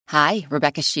Hi,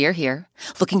 Rebecca Shear here.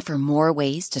 Looking for more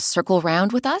ways to circle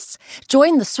round with us?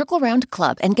 Join the Circle Round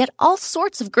Club and get all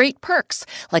sorts of great perks,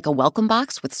 like a welcome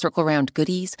box with Circle Round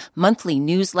goodies, monthly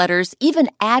newsletters, even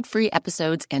ad-free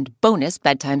episodes, and bonus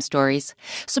bedtime stories.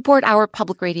 Support our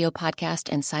public radio podcast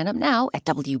and sign up now at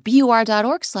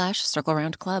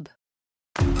wbur.org/circleroundclub.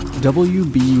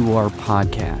 WBUR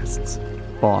Podcasts,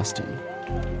 Boston.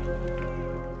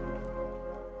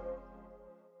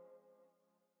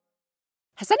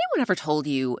 Has anyone ever told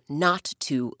you not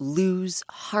to lose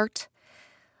heart?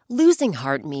 Losing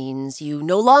heart means you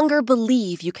no longer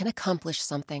believe you can accomplish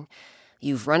something.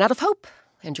 You've run out of hope,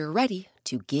 and you're ready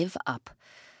to give up.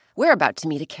 We're about to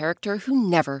meet a character who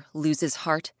never loses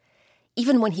heart,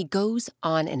 even when he goes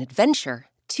on an adventure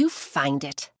to find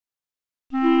it.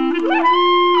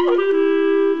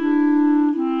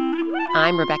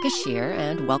 I'm Rebecca Shear,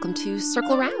 and welcome to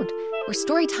Circle Round, where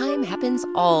story time happens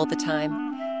all the time.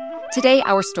 Today,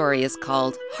 our story is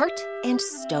called Heart and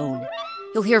Stone.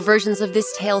 You'll hear versions of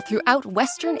this tale throughout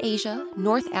Western Asia,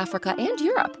 North Africa, and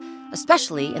Europe,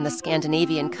 especially in the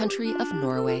Scandinavian country of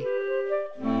Norway.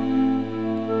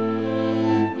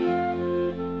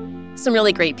 Some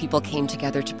really great people came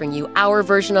together to bring you our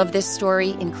version of this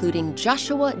story, including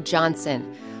Joshua Johnson,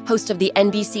 host of the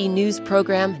NBC News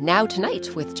program Now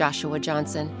Tonight with Joshua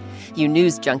Johnson. You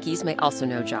news junkies may also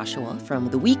know Joshua from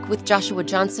The Week with Joshua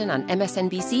Johnson on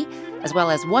MSNBC, as well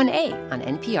as 1A on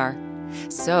NPR.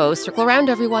 So circle around,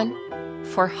 everyone,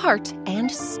 for Heart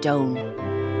and Stone.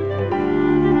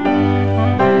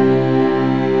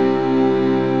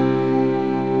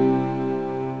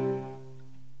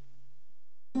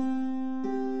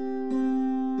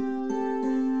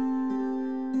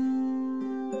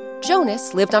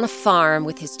 Jonas lived on a farm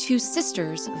with his two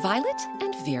sisters, Violet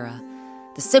and Vera.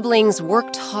 The siblings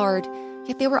worked hard,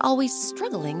 yet they were always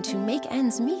struggling to make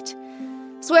ends meet.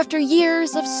 So after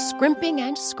years of scrimping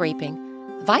and scraping,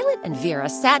 Violet and Vera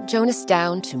sat Jonas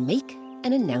down to make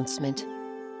an announcement.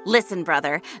 Listen,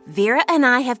 brother, Vera and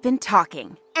I have been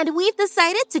talking. And we've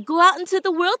decided to go out into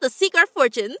the world to seek our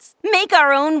fortunes. Make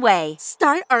our own way.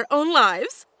 Start our own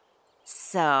lives.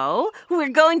 So, we're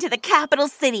going to the capital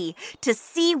city to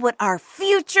see what our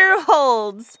future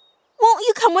holds. Won't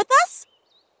you come with us?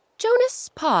 Jonas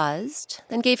paused,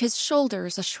 then gave his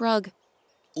shoulders a shrug.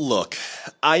 Look,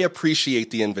 I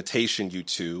appreciate the invitation, you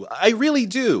two. I really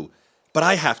do. But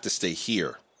I have to stay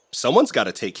here. Someone's got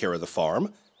to take care of the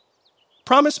farm.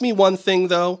 Promise me one thing,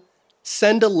 though.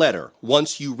 Send a letter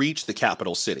once you reach the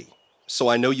capital city, so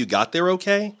I know you got there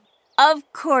okay?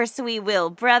 Of course we will,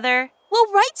 brother.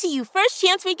 We'll write to you first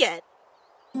chance we get.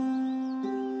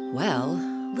 Well,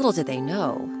 little did they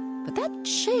know, but that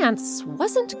chance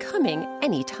wasn't coming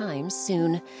anytime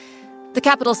soon. The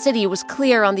capital city was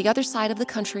clear on the other side of the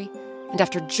country, and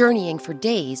after journeying for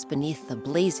days beneath the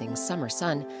blazing summer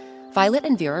sun, Violet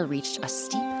and Vera reached a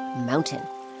steep mountain.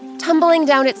 Tumbling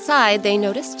down its side, they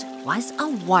noticed, was a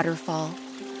waterfall.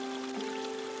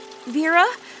 Vera,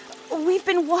 we've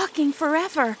been walking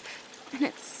forever, and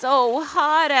it's so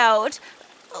hot out.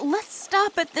 Let's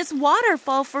stop at this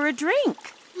waterfall for a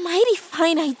drink. Mighty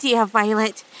fine idea,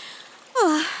 Violet.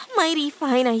 Oh, mighty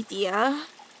fine idea.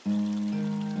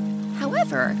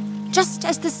 However, just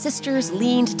as the sisters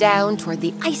leaned down toward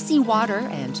the icy water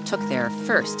and took their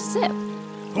first sip...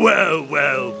 Well,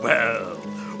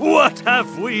 what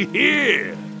have we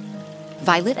here?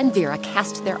 Violet and Vera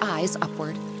cast their eyes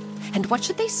upward, and what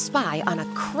should they spy on a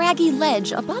craggy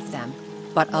ledge above them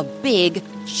but a big,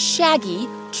 shaggy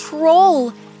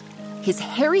troll? His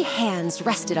hairy hands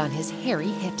rested on his hairy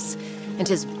hips, and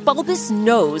his bulbous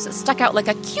nose stuck out like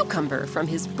a cucumber from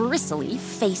his bristly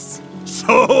face.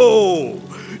 So,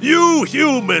 you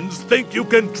humans think you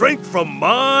can drink from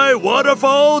my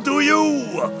waterfall, do you?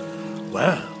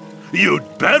 Well,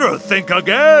 you'd better think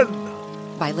again.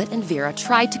 Violet and Vera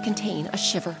tried to contain a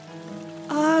shiver.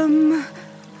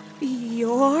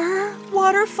 Your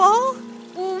waterfall?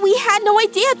 We had no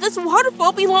idea this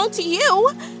waterfall belonged to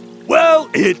you. Well,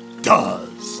 it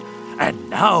does. And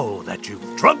now that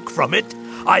you've drunk from it,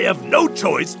 I have no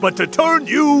choice but to turn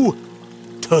you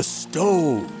to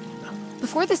stone.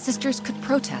 Before the sisters could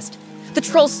protest, the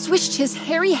troll swished his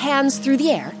hairy hands through the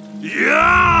air.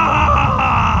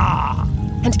 Yeah!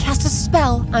 And cast a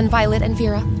spell on Violet and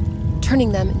Vera,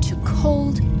 turning them into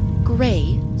cold,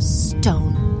 gray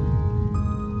stone.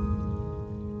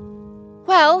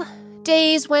 Well,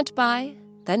 days went by,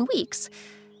 then weeks,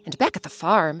 and back at the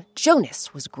farm,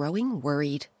 Jonas was growing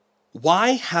worried.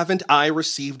 Why haven't I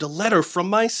received a letter from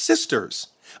my sisters?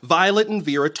 Violet and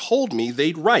Vera told me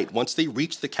they'd write once they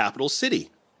reached the capital city,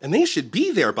 and they should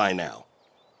be there by now.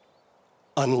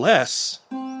 Unless...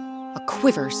 A A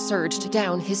quiver surged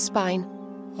down his spine.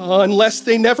 Unless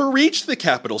they never reach the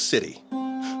capital city.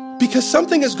 Because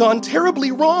something has gone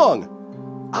terribly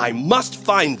wrong. I must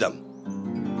find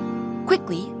them.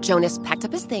 Quickly, Jonas packed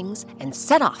up his things and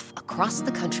set off across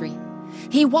the country.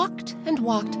 He walked and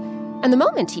walked, and the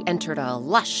moment he entered a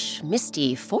lush,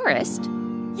 misty forest...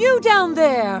 You down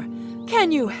there!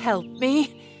 Can you help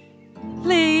me?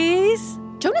 Please?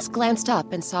 Jonas glanced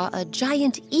up and saw a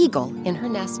giant eagle in her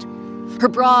nest. Her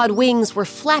broad wings were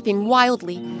flapping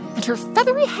wildly, and her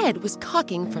feathery head was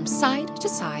cocking from side to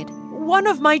side. One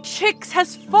of my chicks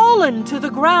has fallen to the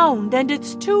ground, and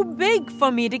it's too big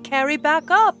for me to carry back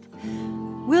up.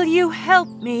 Will you help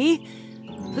me,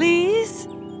 please?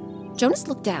 Jonas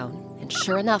looked down, and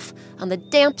sure enough, on the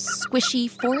damp, squishy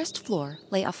forest floor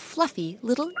lay a fluffy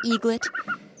little eaglet.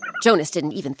 Jonas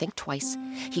didn't even think twice.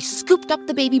 He scooped up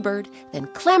the baby bird, then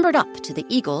clambered up to the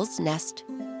eagle's nest.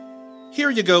 Here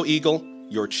you go, Eagle.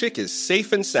 Your chick is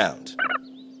safe and sound.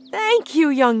 Thank you,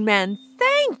 young man.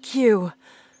 Thank you.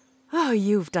 Oh,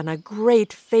 you've done a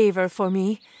great favor for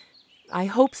me. I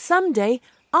hope someday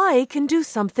I can do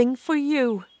something for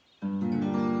you.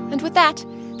 And with that,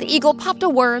 the eagle popped a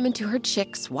worm into her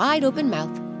chick's wide-open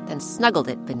mouth, then snuggled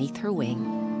it beneath her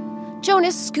wing.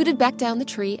 Jonas scooted back down the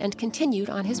tree and continued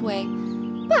on his way.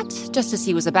 But just as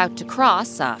he was about to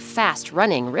cross a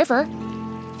fast-running river...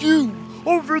 You,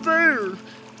 over there!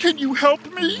 Can you help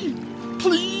me?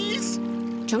 Please?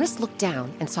 Jonas looked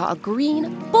down and saw a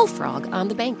green bullfrog on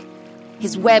the bank.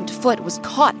 His webbed foot was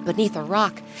caught beneath a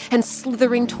rock, and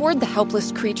slithering toward the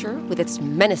helpless creature with its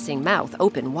menacing mouth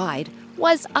open wide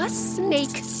was a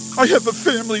snake. I have a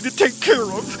family to take care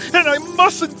of, and I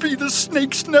mustn't be the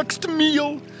snake's next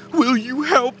meal. Will you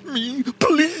help me,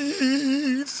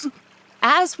 please?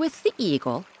 As with the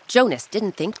eagle, Jonas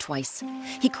didn't think twice.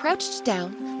 He crouched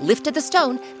down, lifted the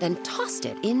stone, then tossed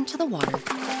it into the water.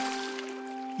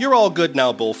 You're all good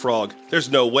now, Bullfrog.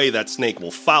 There's no way that snake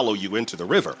will follow you into the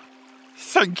river.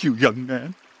 Thank you, young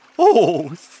man. Oh,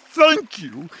 thank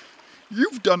you.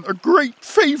 You've done a great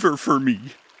favor for me.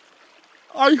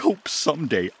 I hope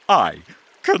someday I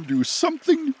can do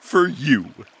something for you.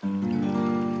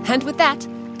 And with that,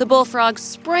 the bullfrog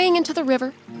sprang into the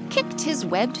river, kicked his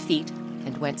webbed feet,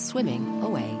 and went swimming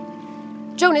away.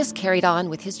 Jonas carried on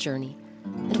with his journey,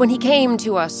 and when he came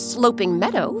to a sloping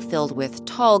meadow filled with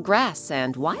tall grass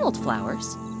and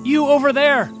wildflowers... You over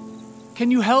there! Can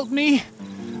you help me?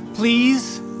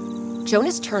 Please?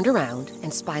 Jonas turned around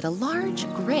and spied a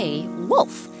large gray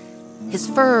wolf. His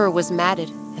fur was matted,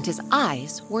 and his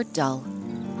eyes were dull.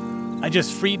 I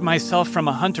just freed myself from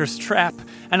a hunter's trap,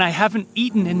 and I haven't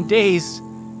eaten in days.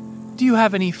 Do you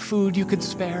have any food you could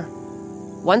spare?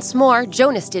 Once more,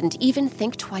 Jonas didn't even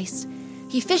think twice.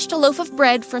 He fished a loaf of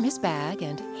bread from his bag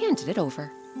and handed it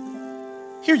over.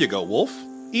 Here you go, Wolf.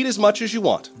 Eat as much as you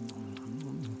want.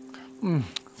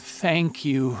 Thank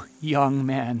you, young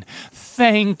man.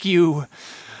 Thank you.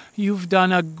 You've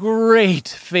done a great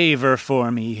favor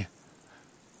for me.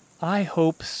 I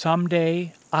hope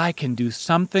someday I can do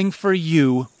something for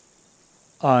you.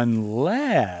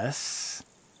 Unless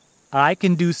I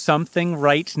can do something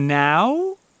right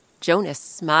now? Jonas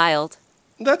smiled.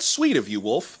 That's sweet of you,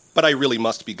 Wolf, but I really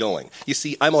must be going. You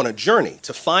see, I'm on a journey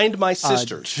to find my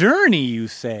sisters. A journey, you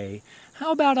say?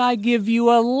 How about I give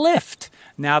you a lift?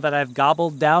 Now that I've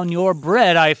gobbled down your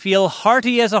bread, I feel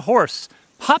hearty as a horse.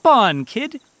 Hop on,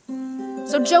 kid.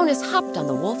 So Jonas hopped on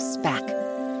the wolf's back.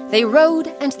 They rode,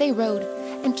 and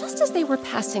just as they were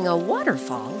passing a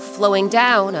waterfall flowing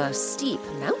down a steep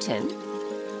mountain...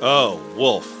 Oh,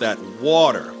 Wolf, that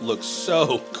water looks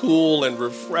so cool and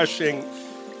refreshing.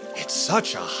 It's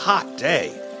such a hot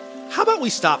day. How about we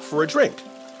stop for a drink?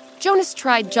 Jonas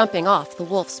tried jumping off the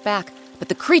wolf's back, but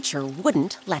the creature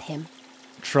wouldn't let him.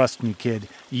 Trust me, kid,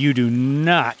 you do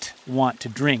not want to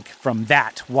drink from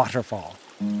that waterfall.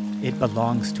 It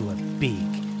belongs to a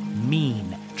big,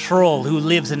 mean troll who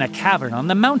lives in a cavern on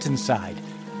the mountainside.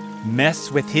 Mess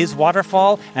with his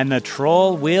waterfall, and the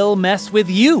troll will mess with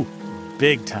you.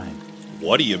 Big time.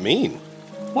 What do you mean?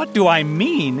 What do I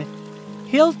mean?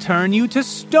 He'll turn you to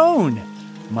stone,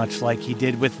 much like he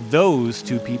did with those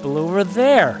two people over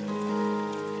there.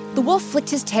 The wolf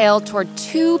flicked his tail toward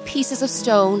 2 pieces of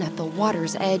stone at the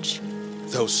water's edge.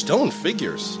 Those stone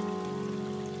figures.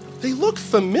 They look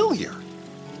familiar.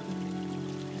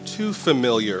 Too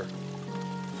familiar.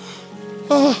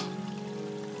 Oh,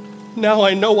 now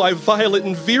I know why Violet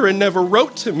and Vera never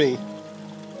wrote to me.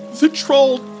 The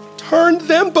troll turned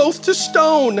them both to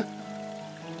stone.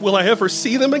 Will I ever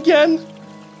see them again?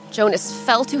 Jonas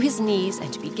fell to his knees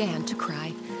and began to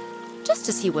cry. Just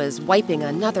as he was wiping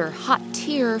another hot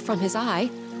tear from his eye...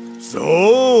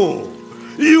 So,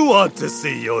 You want to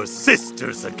see your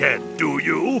sisters again, do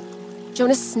you?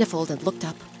 Jonas sniffled and looked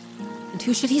up. And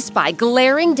who should he spy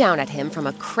glaring down at him from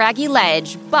a craggy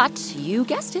ledge but, you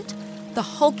guessed it, the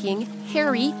hulking,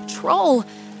 hairy troll.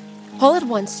 All at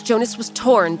once, Jonas was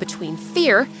torn between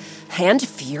fear and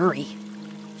fury.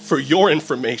 For your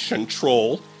information,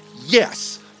 troll,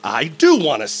 yes, I do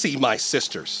want to see my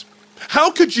sisters.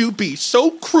 How could you be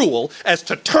so cruel as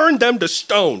to turn them to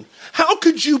stone? How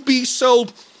could you be so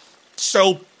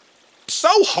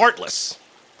heartless?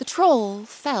 The troll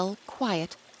fell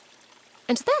quiet.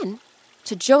 And then,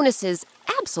 to Jonas's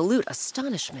absolute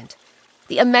astonishment,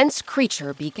 the immense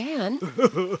creature began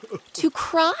to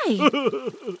cry.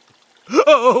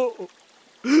 Oh,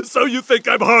 so you think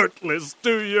I'm heartless,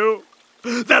 do you?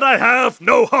 That I have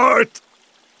no heart?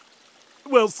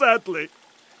 Well, sadly,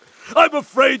 I'm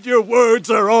afraid your words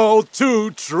are all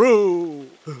too true.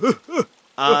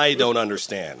 I don't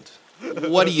understand.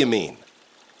 What do you mean?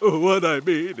 What I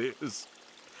mean is,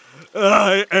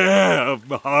 I am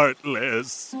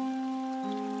heartless.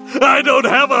 I don't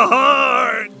have a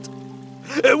heart.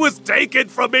 It was taken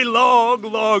from me long,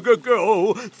 long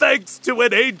ago, thanks to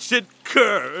an ancient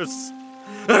curse.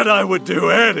 And I would do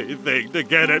anything to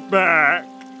get it back.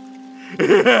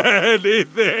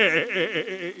 Anything.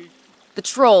 The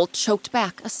troll choked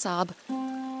back a sob.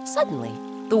 Suddenly,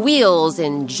 the wheels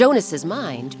in Jonas's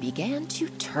mind began to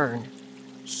turn.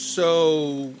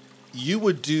 So, you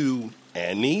would do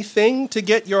anything to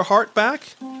get your heart back?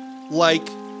 Like,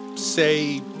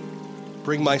 say,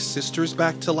 bring my sisters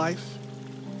back to life?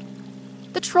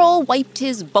 The troll wiped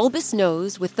his bulbous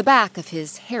nose with the back of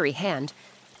his hairy hand,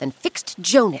 then fixed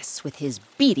Jonas with his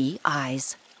beady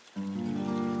eyes.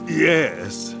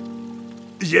 Yes.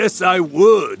 Yes, I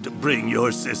would bring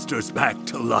your sisters back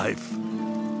to life.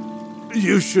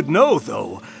 You should know,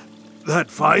 though, that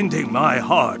finding my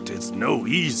heart is no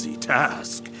easy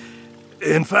task.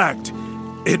 In fact,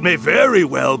 it may very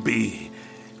well be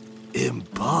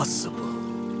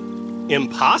impossible.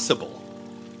 Impossible?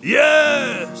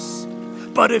 Yes!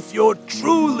 But if you're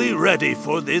truly ready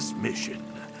for this mission,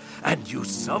 and you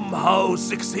somehow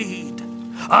succeed,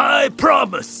 I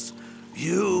promise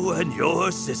you and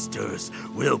your sisters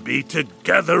will be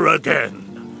together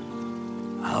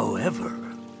again. However,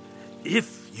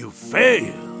 if you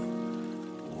fail,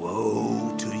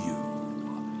 woe to you,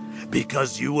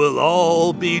 because you will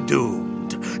all be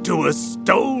doomed to a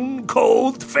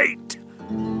stone-cold fate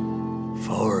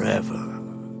forever.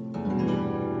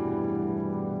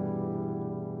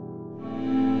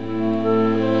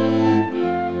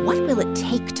 What will it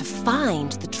take to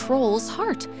find the troll's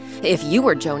heart? If you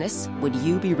were Jonas, would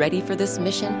you be ready for this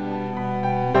mission?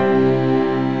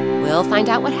 We'll find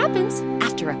out what happens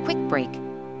after a quick break.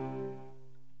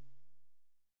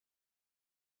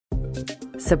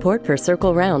 Support for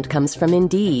Circle Round comes from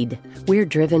Indeed. We're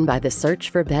driven by the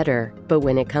search for better, but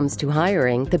when it comes to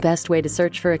hiring, the best way to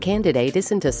search for a candidate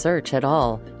isn't to search at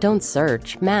all. Don't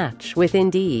search, match with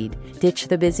Indeed. Ditch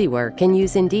the busy work and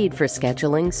use Indeed for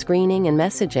scheduling, screening, and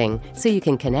messaging so you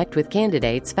can connect with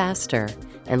candidates faster.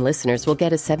 And listeners will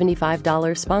get a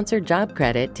 $75 sponsored job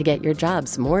credit to get your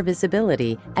jobs more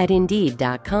visibility at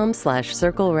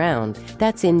Indeed.com/CircleRound.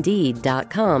 That's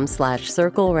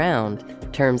Indeed.com/CircleRound.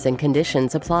 Terms and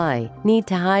conditions apply. Need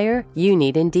to hire? You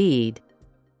need Indeed.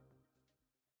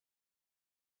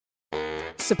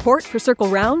 Support for Circle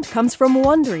Round comes from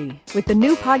Wondery, with the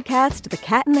new podcast, The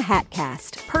Cat in the Hat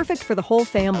Cast, perfect for the whole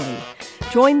family.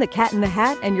 Join the Cat in the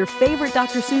Hat and your favorite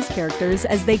Dr. Seuss characters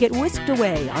as they get whisked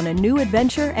away on a new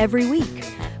adventure every week.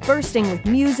 Bursting with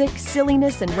music,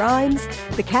 silliness, and rhymes,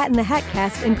 The Cat in the Hat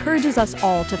Cast encourages us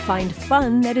all to find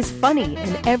fun that is funny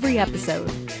in every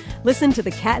episode. Listen to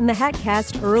The Cat in the Hat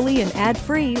Cast early and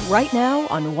ad-free right now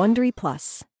on Wondery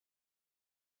Plus.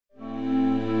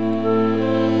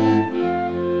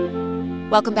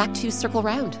 Welcome back to Circle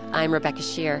Round. I'm Rebecca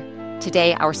Shear.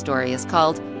 Today, our story is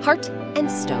called Heart and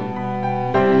Stone.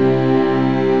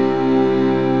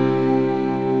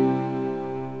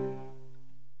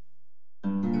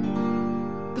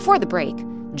 Before the break,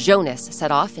 Jonas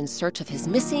set off in search of his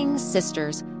missing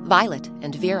sisters, Violet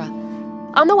and Vera.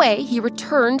 On the way, he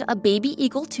returned a baby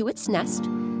eagle to its nest,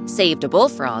 saved a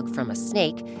bullfrog from a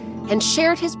snake, and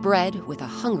shared his bread with a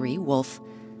hungry wolf.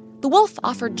 The wolf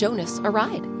offered Jonas a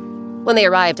ride. When they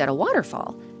arrived at a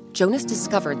waterfall, Jonas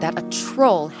discovered that a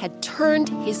troll had turned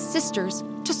his sisters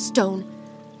to stone.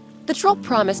 The troll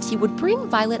promised he would bring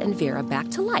Violet and Vera back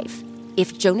to life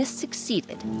if Jonas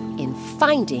succeeded in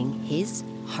finding his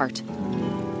heart.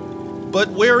 But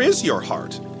where is your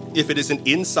heart? If it isn't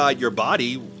inside your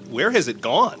body, where has it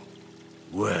gone?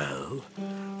 Well,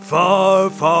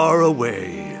 far, far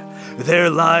away, there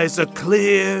lies a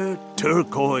clear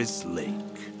turquoise lake.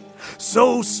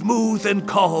 So smooth and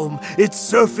calm, its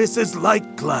surface is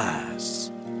like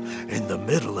glass. In the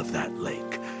middle of that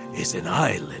lake is an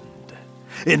island.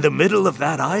 In the middle of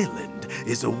that island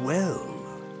is a well.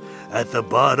 At the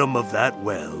bottom of that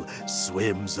well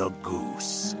swims a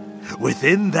goose.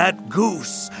 Within that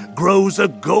goose grows a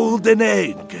golden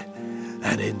egg.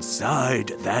 And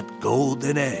inside that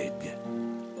golden egg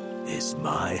is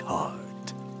my heart.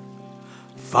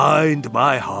 Find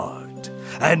my heart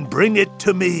and bring it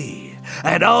to me,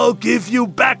 and I'll give you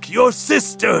back your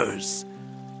sisters.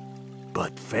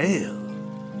 But fail,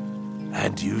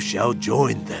 and you shall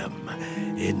join them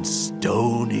in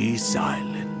stony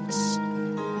silence.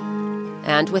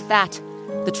 And with that,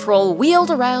 the troll wheeled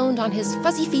around on his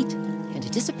fuzzy feet and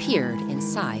disappeared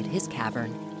inside his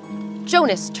cavern.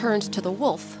 Jonas turned to the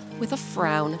wolf with a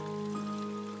frown.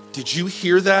 Did you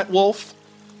hear that, Wolf?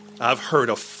 I've heard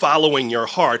of following your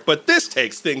heart, but this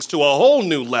takes things to a whole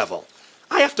new level.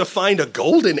 I have to find a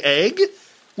golden egg,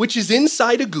 which is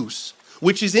inside a goose,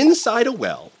 which is inside a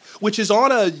well, which is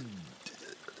on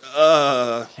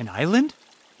An island?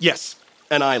 Yes,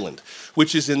 an island,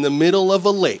 which is in the middle of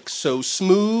a lake, so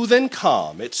smooth and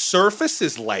calm. Its surface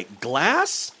is like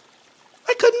glass?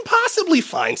 I couldn't possibly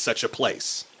find such a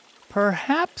place.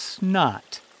 Perhaps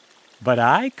not. But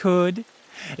I could.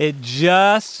 It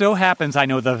just so happens I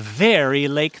know the very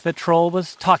lake the troll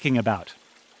was talking about.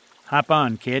 Hop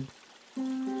on, kid.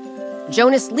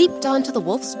 Jonas leaped onto the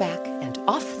wolf's back, and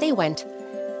off they went.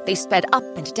 They sped up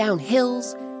and down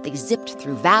hills, they zipped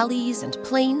through valleys and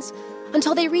plains,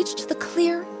 until they reached the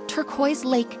clear turquoise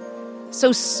lake.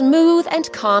 So smooth and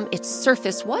calm, its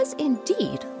surface was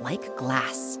indeed like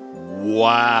glass.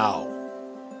 Wow.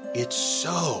 It's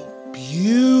so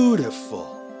beautiful.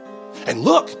 And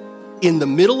look, in the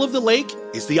middle of the lake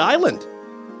is the island.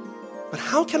 But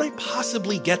how can I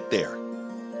possibly get there?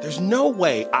 There's no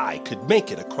way I could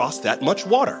make it across that much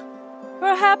water.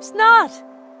 Perhaps not,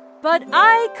 but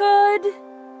I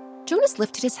could. Jonas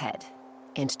lifted his head,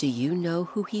 and do you know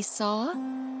who he saw?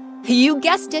 You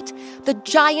guessed it, the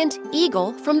giant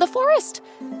eagle from the forest,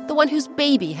 the one whose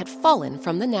baby had fallen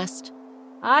from the nest.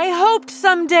 I hoped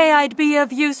someday I'd be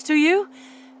of use to you,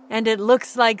 and it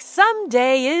looks like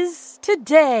someday is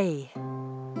today.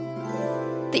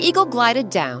 The eagle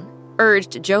glided down,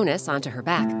 urged Jonas onto her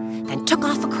back, and took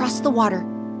off across the water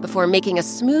before making a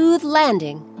smooth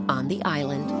landing on the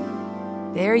island.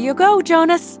 There you go,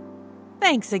 Jonas.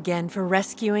 Thanks again for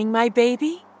rescuing my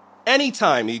baby.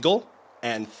 Anytime, Eagle.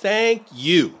 And thank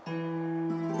you.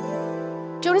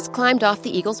 Jonas climbed off the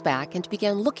eagle's back and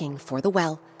began looking for the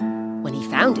well. When he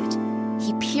found it,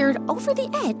 he peered over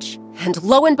the edge, and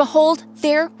lo and behold,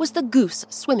 there was the goose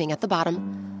swimming at the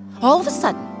bottom. All of a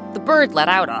sudden, the bird let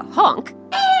out a honk,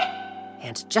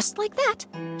 and just like that,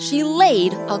 she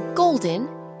laid a golden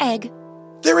egg.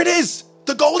 There it is!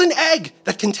 The golden egg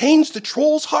that contains the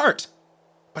troll's heart.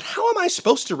 But how am I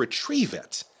supposed to retrieve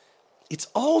it? It's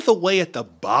all the way at the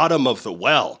bottom of the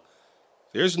well.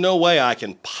 There's no way I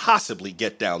can possibly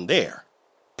get down there.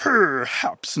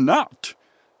 Perhaps not.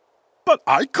 But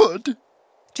I could.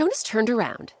 Jonas turned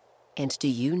around, and do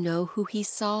you know who he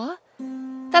saw?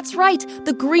 That's right,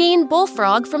 the green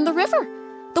bullfrog from the river,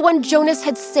 the one Jonas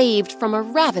had saved from a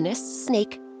ravenous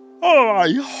snake. Oh,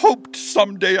 I hoped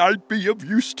someday I'd be of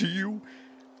use to you,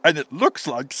 and it looks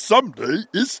like someday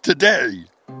is today.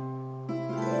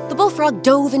 The bullfrog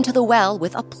dove into the well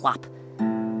with a plop.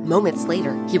 Moments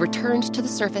later, he returned to the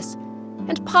surface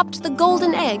and popped the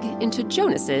golden egg into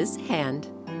Jonas's hand.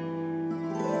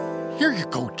 Here you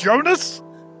go, Jonas.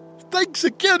 Thanks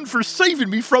again for saving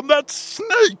me from that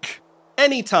snake.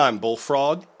 Anytime,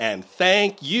 Bullfrog, and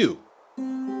thank you.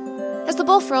 As the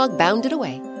bullfrog bounded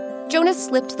away, Jonas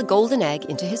slipped the golden egg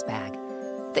into his bag.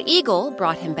 The eagle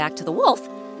brought him back to the wolf,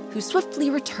 who swiftly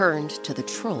returned to the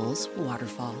troll's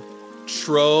waterfall.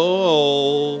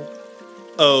 Troll,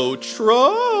 oh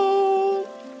troll,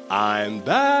 I'm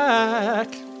back.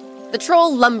 The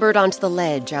troll lumbered onto the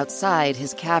ledge outside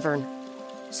his cavern.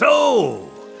 So,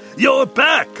 you're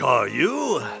back, are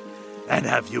you? And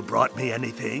have you brought me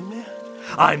anything?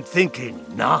 I'm thinking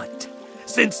not,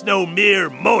 since no mere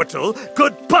mortal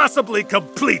could possibly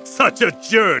complete such a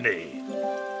journey.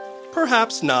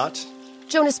 Perhaps not.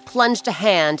 Jonas plunged a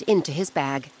hand into his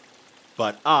bag.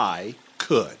 But I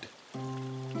could.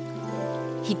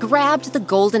 He grabbed the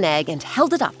golden egg and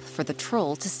held it up for the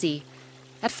troll to see.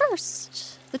 At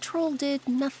first, the troll did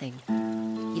nothing.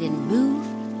 He didn't move.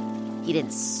 He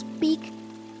didn't speak.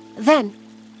 Then,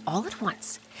 all at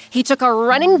once, he took a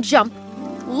running jump,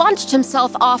 launched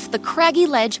himself off the craggy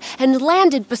ledge, and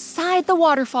landed beside the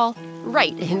waterfall,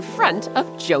 right in front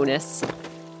of Jonas.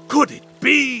 Could it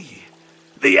be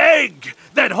the egg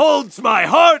that holds my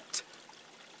heart?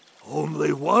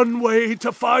 Only one way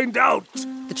to find out.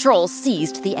 The troll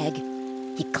seized the egg.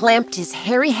 He clamped his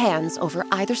hairy hands over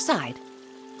either side,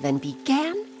 then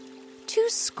began to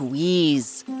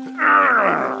squeeze. He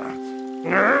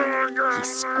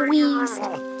squeezed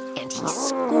and he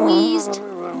squeezed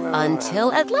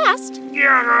until at last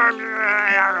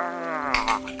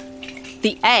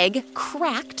the egg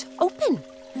cracked open.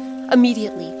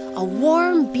 Immediately, a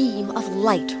warm beam of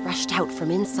light rushed out from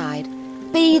inside,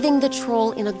 bathing the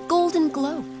troll in a golden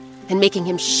glow and making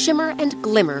him shimmer and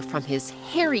glimmer from his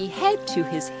hairy head to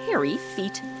his hairy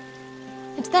feet.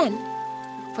 And then,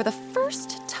 for the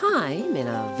first time in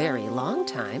a very long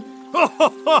time,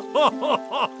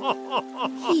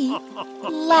 he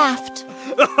laughed.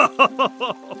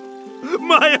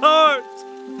 My heart!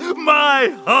 My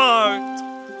heart!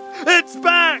 It's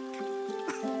back!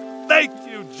 Thank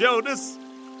you, Jonas.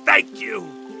 Thank you.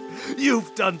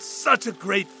 You've done such a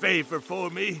great favor for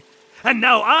me. And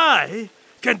now I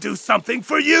can do something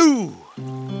for you.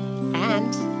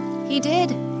 And he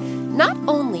did. Not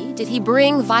only did he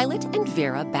bring Violet and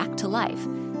Vera back to life,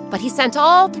 but he sent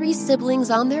all 3 siblings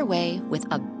on their way with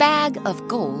a bag of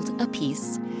gold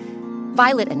apiece.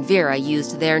 Violet and Vera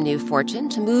used their new fortune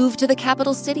to move to the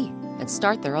capital city and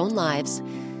start their own lives.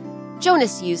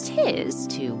 Jonas used his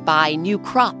to buy new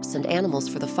crops and animals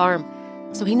for the farm,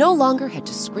 so he no longer had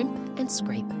to scrimp and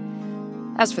scrape.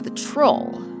 As for the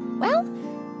troll, well,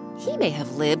 he may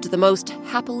have lived the most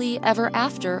happily ever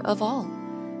after of all.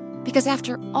 Because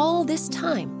after all this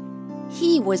time,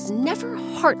 he was never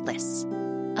heartless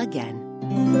again.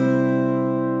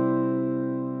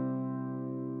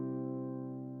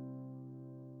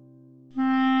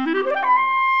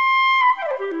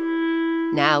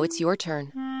 Now it's your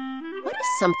turn. What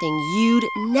is something you'd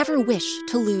never wish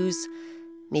to lose?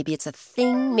 Maybe it's a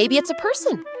thing, maybe it's a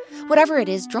person. Whatever it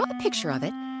is, draw a picture of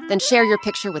it, then share your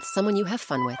picture with someone you have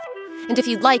fun with. And if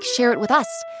you'd like, share it with us.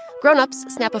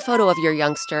 Grown-ups, snap a photo of your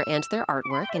youngster and their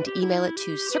artwork and email it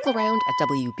to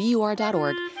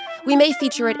circleround@wbur.org. We may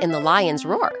feature it in the Lion's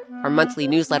Roar, our monthly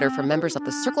newsletter for members of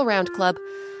the Circle Round Club.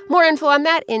 More info on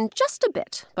that in just a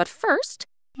bit. But first,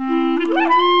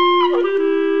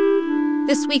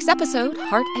 this week's episode,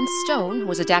 Heart and Stone,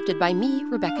 was adapted by me,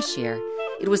 Rebecca Shear.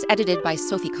 It was edited by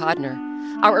Sophie Codner.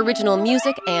 Our original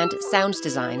music and sound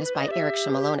design is by Eric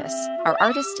Shimalonis. Our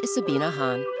artist is Sabina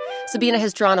Hahn. Sabina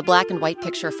has drawn a black and white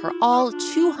picture for all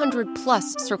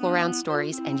 200-plus Circle Round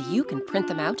stories, and you can print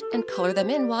them out and color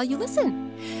them in while you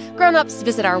listen. Grown-ups,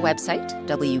 visit our website,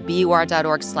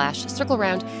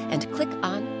 wbur.org/circleround, and click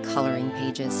on Coloring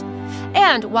Pages.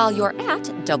 And while you're at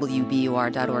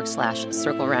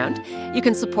wbur.org/circleround, you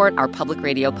can support our public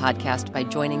radio podcast by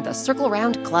joining the Circle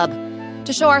Round Club.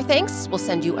 To show our thanks, we'll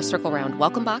send you a Circle Round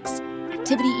welcome box,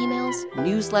 activity emails,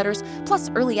 newsletters,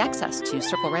 plus early access to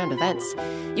Circle Round events.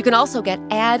 You can also get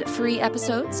ad-free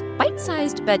episodes,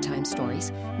 bite-sized bedtime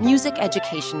stories, music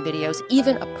education videos,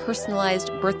 even a personalized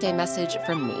birthday message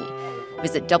from me.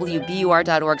 Visit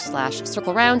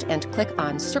wbur.org/circleround and click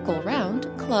on Circle Round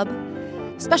Club.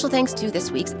 Special thanks to this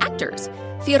week's actors: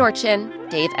 Theodore Chin,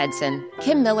 Dave Edson,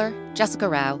 Kim Miller, Jessica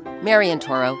Rao, Marian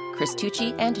Toro, Chris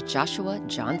Tucci, and Joshua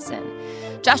Johnson.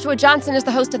 Joshua Johnson is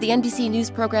the host of the NBC News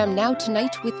program Now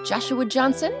Tonight with Joshua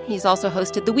Johnson. He's also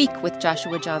hosted The Week with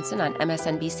Joshua Johnson on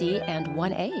MSNBC and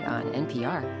 1A on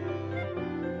NPR.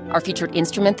 Our featured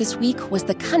instrument this week was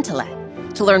the kantele.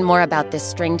 To learn more about this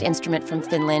stringed instrument from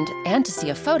Finland and to see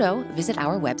a photo, visit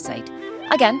our website.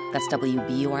 Again, that's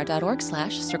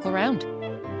wbur.org/circleround.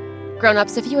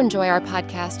 Grown-ups, if you enjoy our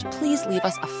podcast, please leave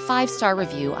us a 5-star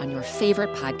review on your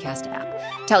favorite podcast app.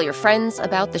 Tell your friends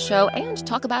about the show and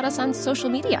talk about us on social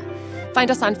media. Find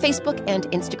us on Facebook and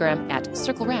Instagram at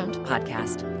Circle Round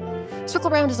Podcast. Circle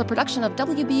Round is a production of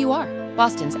WBUR,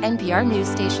 Boston's NPR news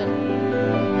station.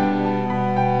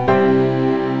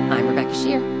 I'm Rebecca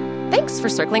Shear. Thanks for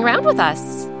circling around with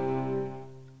us.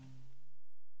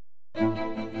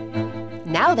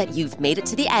 Now that you've made it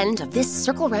to the end of this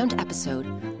Circle Round episode,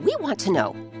 we want to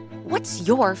know, what's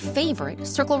your favorite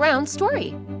Circle Round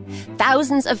story?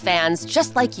 Thousands of fans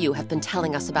just like you have been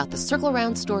telling us about the Circle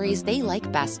Round stories they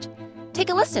like best. Take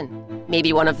a listen.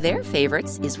 Maybe one of their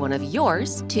favorites is one of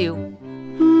yours, too.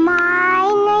 My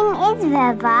name is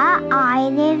River. I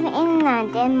live in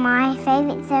London. My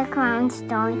favorite Circle Round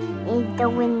story is The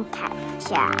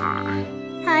Windcatcher.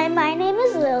 Hi, my name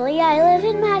is Lily. I live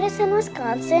in Madison,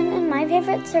 Wisconsin, and my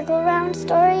favorite Circle Round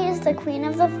story is The Queen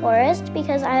of the Forest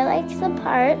because I like the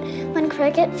part when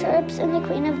Cricket chirps in the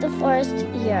Queen of the Forest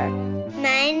ear.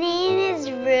 My name is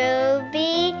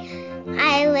Ruby.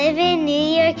 I live in New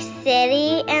York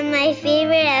City, and my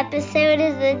favorite episode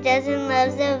is A Dozen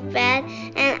Loaves of Bread,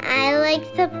 and I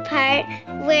like the part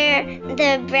where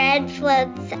the bread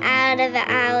floats out of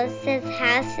Alice's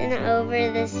house and over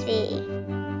the sea.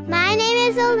 My name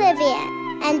is Olivia,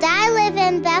 and I live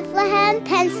in Bethlehem,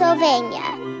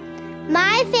 Pennsylvania.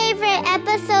 My favorite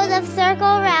episode of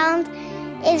Circle Round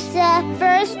is the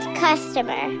first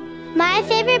customer. My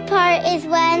favorite part is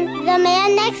when the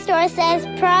man next door says,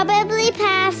 probably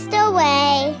passed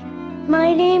away.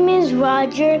 My name is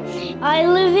Roger. I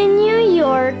live in New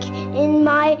York, and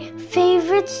my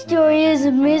favorite story is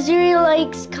Misery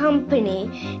Likes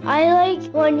Company. I like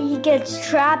when he gets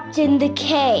trapped in the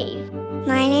cave.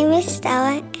 My name is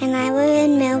Stella, and I live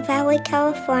in Mill Valley,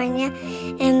 California,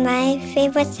 and my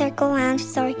favorite Circle Round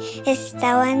story is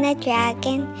Stella and the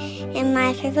Dragon, and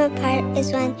my favorite part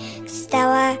is when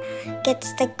Stella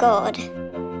gets the gold.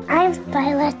 I'm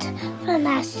Violet from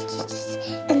Massachusetts,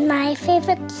 and my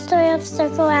favorite story of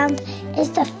Circle Round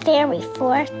is the Fairy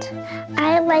Fort.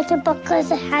 I like it because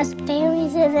it has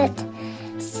fairies in it.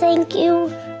 Thank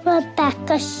you,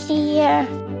 Rebecca Shear.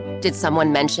 Did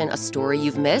someone mention a story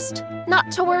you've missed?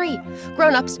 Not to worry.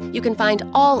 Grown-ups, you can find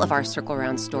all of our Circle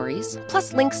Round stories,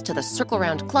 plus links to the Circle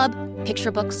Round Club,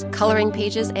 picture books, coloring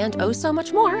pages, and oh so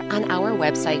much more on our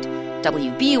website,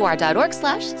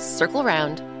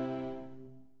 wbur.org/circleround.